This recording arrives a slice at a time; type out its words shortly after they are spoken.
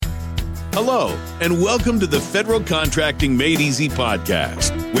Hello, and welcome to the Federal Contracting Made Easy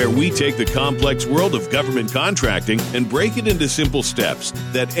podcast, where we take the complex world of government contracting and break it into simple steps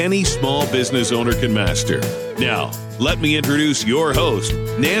that any small business owner can master. Now, let me introduce your host,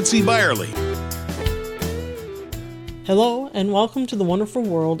 Nancy Byerly. Hello, and welcome to the wonderful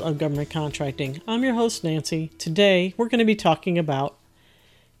world of government contracting. I'm your host, Nancy. Today, we're going to be talking about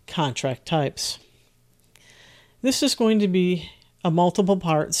contract types. This is going to be a multiple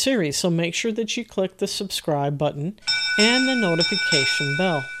part series, so make sure that you click the subscribe button and the notification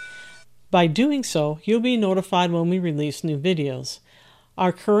bell. By doing so, you'll be notified when we release new videos.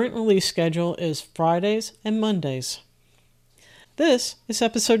 Our current release schedule is Fridays and Mondays. This is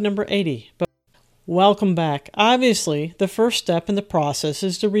episode number 80. But welcome back. Obviously, the first step in the process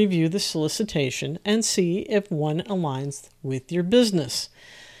is to review the solicitation and see if one aligns with your business.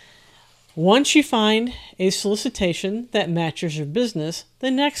 Once you find a solicitation that matches your business,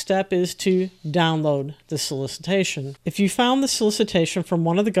 the next step is to download the solicitation. If you found the solicitation from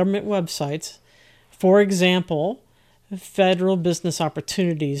one of the government websites, for example,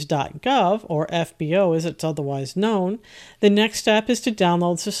 federalbusinessopportunities.gov, or FBO as it's otherwise known, the next step is to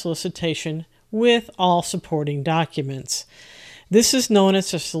download the solicitation with all supporting documents. This is known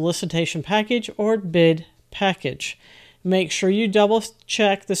as a solicitation package or bid package. Make sure you double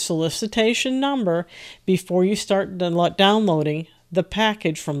check the solicitation number before you start downloading the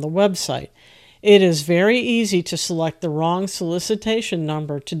package from the website. It is very easy to select the wrong solicitation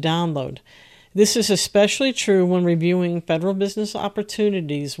number to download. This is especially true when reviewing Federal Business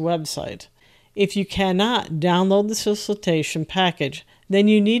Opportunities website. If you cannot download the solicitation package, then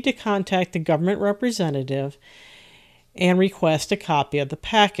you need to contact the government representative and request a copy of the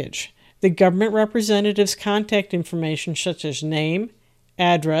package. The government representative's contact information such as name,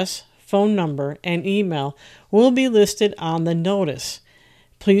 address, phone number, and email will be listed on the notice.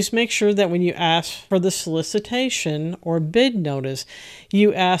 Please make sure that when you ask for the solicitation or bid notice,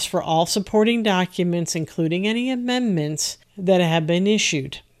 you ask for all supporting documents, including any amendments that have been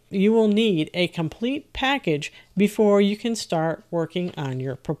issued. You will need a complete package before you can start working on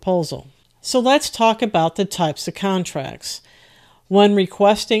your proposal. So let's talk about the types of contracts. When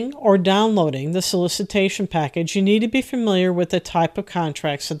requesting or downloading the solicitation package, you need to be familiar with the type of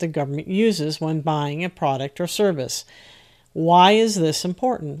contracts that the government uses when buying a product or service. Why is this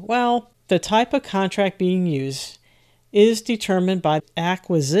important? Well, the type of contract being used is determined by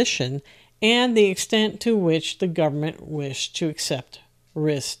acquisition and the extent to which the government wished to accept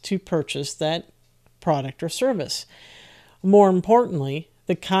risk to purchase that product or service. More importantly,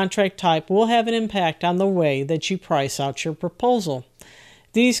 the contract type will have an impact on the way that you price out your proposal.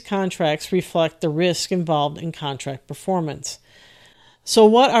 These contracts reflect the risk involved in contract performance. So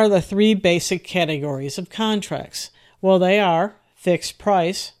what are the three basic categories of contracts? Well, they are fixed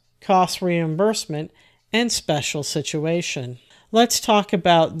price, cost reimbursement, and special situation. Let's talk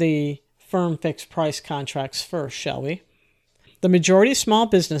about the firm fixed price contracts first, shall we? The majority of small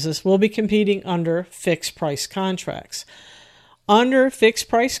businesses will be competing under fixed price contracts. Under fixed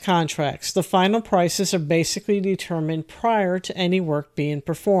price contracts, the final prices are basically determined prior to any work being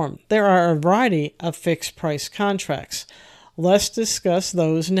performed. There are a variety of fixed price contracts. Let's discuss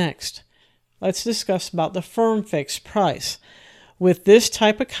those next. Let's discuss about the firm fixed price. With this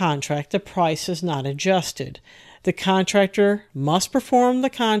type of contract, the price is not adjusted. The contractor must perform the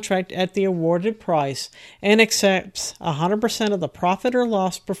contract at the awarded price and accepts 100% of the profit or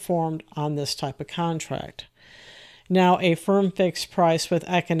loss performed on this type of contract. Now, a firm fixed price with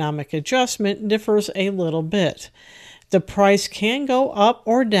economic adjustment differs a little bit. The price can go up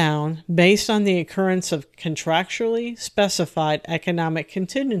or down based on the occurrence of contractually specified economic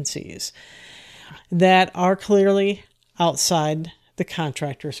contingencies that are clearly outside the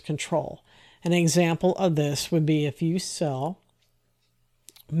contractor's control. An example of this would be if you sell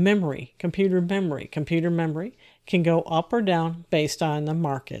memory, computer memory. Computer memory can go up or down based on the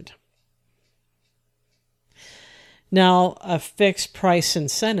market. Now, a fixed price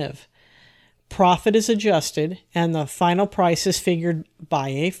incentive. Profit is adjusted and the final price is figured by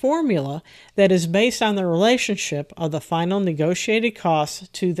a formula that is based on the relationship of the final negotiated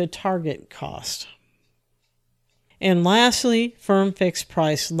cost to the target cost. And lastly, firm fixed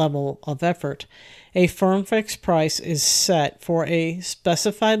price level of effort. A firm fixed price is set for a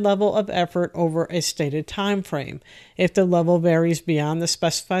specified level of effort over a stated time frame. If the level varies beyond the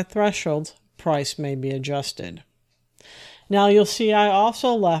specified threshold, price may be adjusted. Now you'll see I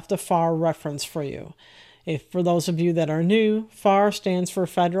also left a FAR reference for you. For those of you that are new, FAR stands for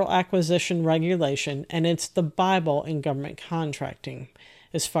Federal Acquisition Regulation, and it's the Bible in government contracting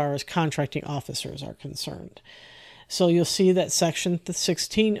as far as contracting officers are concerned. So you'll see that Section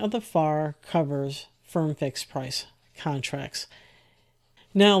 16 of the FAR covers firm fixed price contracts.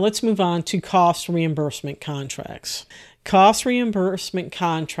 Now let's move on to cost reimbursement contracts. Cost reimbursement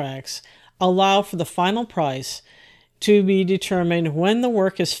contracts allow for the final price to be determined when the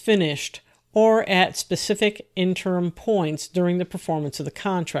work is finished or at specific interim points during the performance of the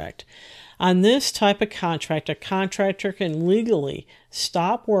contract. On this type of contract, a contractor can legally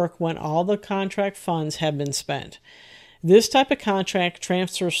stop work when all the contract funds have been spent. This type of contract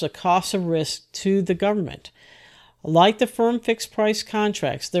transfers the cost of risk to the government. Like the firm fixed price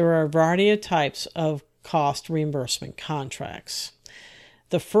contracts, there are a variety of types of cost reimbursement contracts.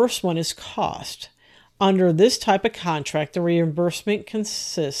 The first one is cost. Under this type of contract, the reimbursement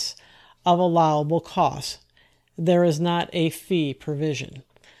consists of allowable costs. There is not a fee provision.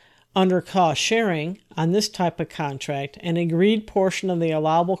 Under cost sharing, on this type of contract, an agreed portion of the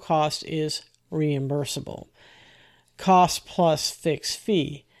allowable cost is reimbursable. Cost plus fixed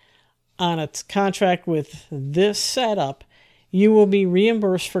fee. On a contract with this setup, you will be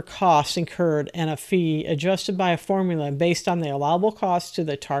reimbursed for costs incurred and a fee adjusted by a formula based on the allowable cost to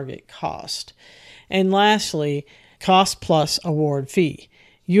the target cost. And lastly, cost plus award fee.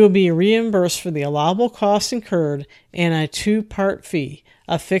 You will be reimbursed for the allowable costs incurred and a two-part fee,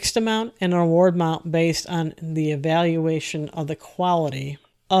 a fixed amount and an award amount based on the evaluation of the quality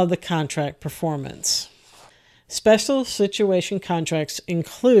of the contract performance. Special situation contracts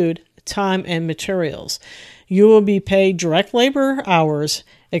include time and materials. You will be paid direct labor hours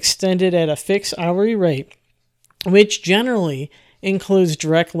extended at a fixed hourly rate, which generally includes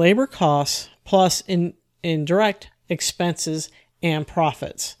direct labor costs plus indirect expenses and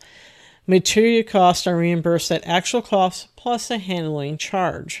profits. Material costs are reimbursed at actual costs plus a handling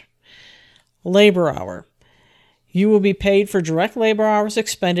charge. Labor hour. You will be paid for direct labor hours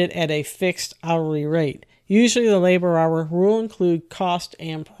expended at a fixed hourly rate. Usually the labor hour will include cost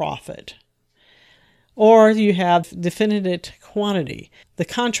and profit. Or you have definite quantity. The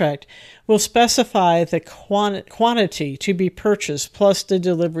contract will specify the quantity to be purchased plus the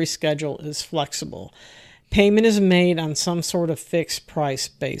delivery schedule is flexible. Payment is made on some sort of fixed price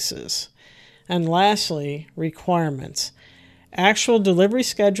basis. And lastly, requirements. Actual delivery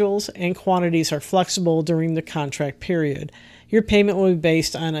schedules and quantities are flexible during the contract period. Your payment will be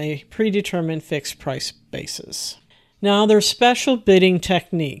based on a predetermined fixed price basis. Now, there's special bidding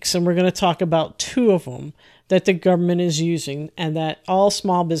techniques, and we're going to talk about two of them that the government is using and that all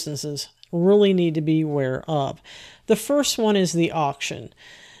small businesses really need to be aware of. The first one is the auction.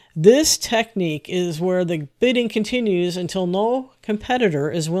 This technique is where the bidding continues until no competitor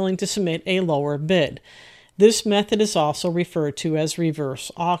is willing to submit a lower bid. This method is also referred to as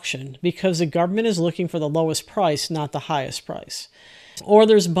reverse auction because the government is looking for the lowest price, not the highest price. Or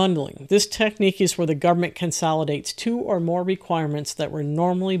there's bundling. This technique is where the government consolidates two or more requirements that were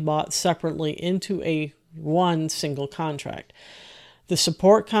normally bought separately into one single contract. The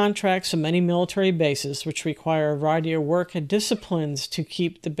support contracts of many military bases, which require a variety of work and disciplines to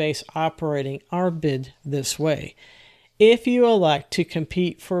keep the base operating, are bid this way. If you elect to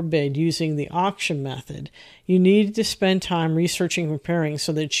compete for a bid using the auction method, you need to spend time researching and preparing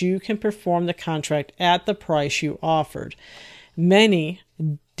so that you can perform the contract at the price you offered. Many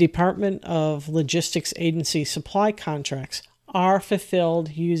Department of Logistics Agency supply contracts are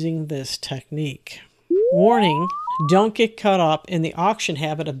fulfilled using this technique. Warning, don't get caught up in the auction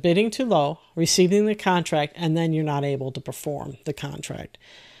habit of bidding too low, receiving the contract, and then you're not able to perform the contract.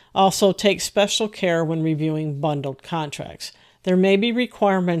 Also, take special care when reviewing bundled contracts. There may be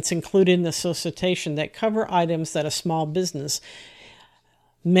requirements included in the solicitation that cover items that a small business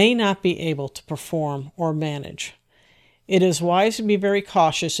may not be able to perform or manage. It is wise to be very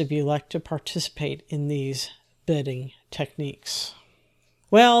cautious if you elect to participate in these bidding techniques.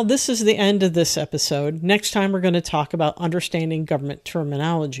 Well, this is the end of this episode. Next time we're going to talk about understanding government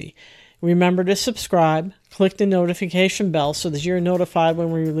terminology. Remember to subscribe, click the notification bell so that you're notified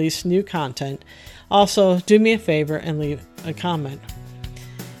when we release new content. Also, do me a favor and leave a comment.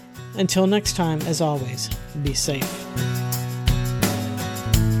 Until next time, as always, be safe.